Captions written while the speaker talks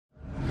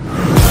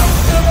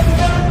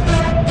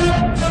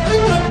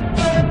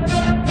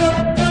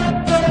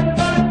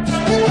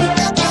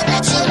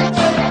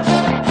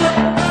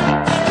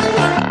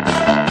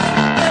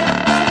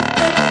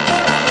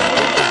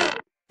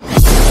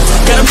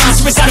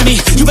of me.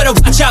 You better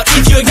watch out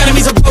if your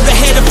enemy's a road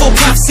ahead of full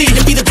prophecy.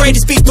 To be the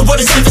greatest beast the world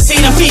has ever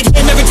seen. I feed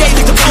him every day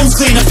like the bones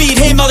clean. I feed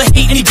him all the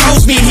hate and he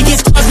bros me. And he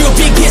gets caught real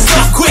big, gets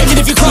off quick. And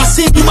if you cross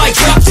him, you might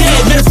drop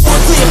dead.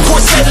 Metaphorically, of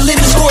course, settling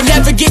the score.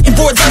 Never getting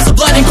bored, loves of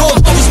blood and gore.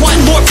 Always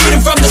wanting more,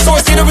 freedom from the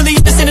source. They don't really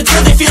listen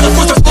until they feel the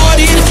force of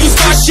party. And if you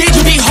start shit,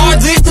 you'll be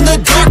heartless in the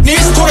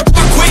darkness. Torn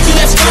apart quick, you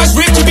let scars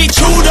rip. You'll be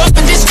chewed up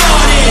and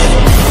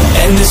discarded.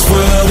 And this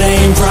world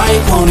ain't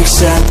right, won't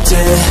accept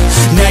it.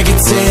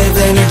 Negative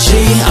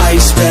energy, I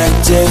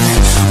expect it.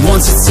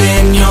 Once it's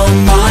in your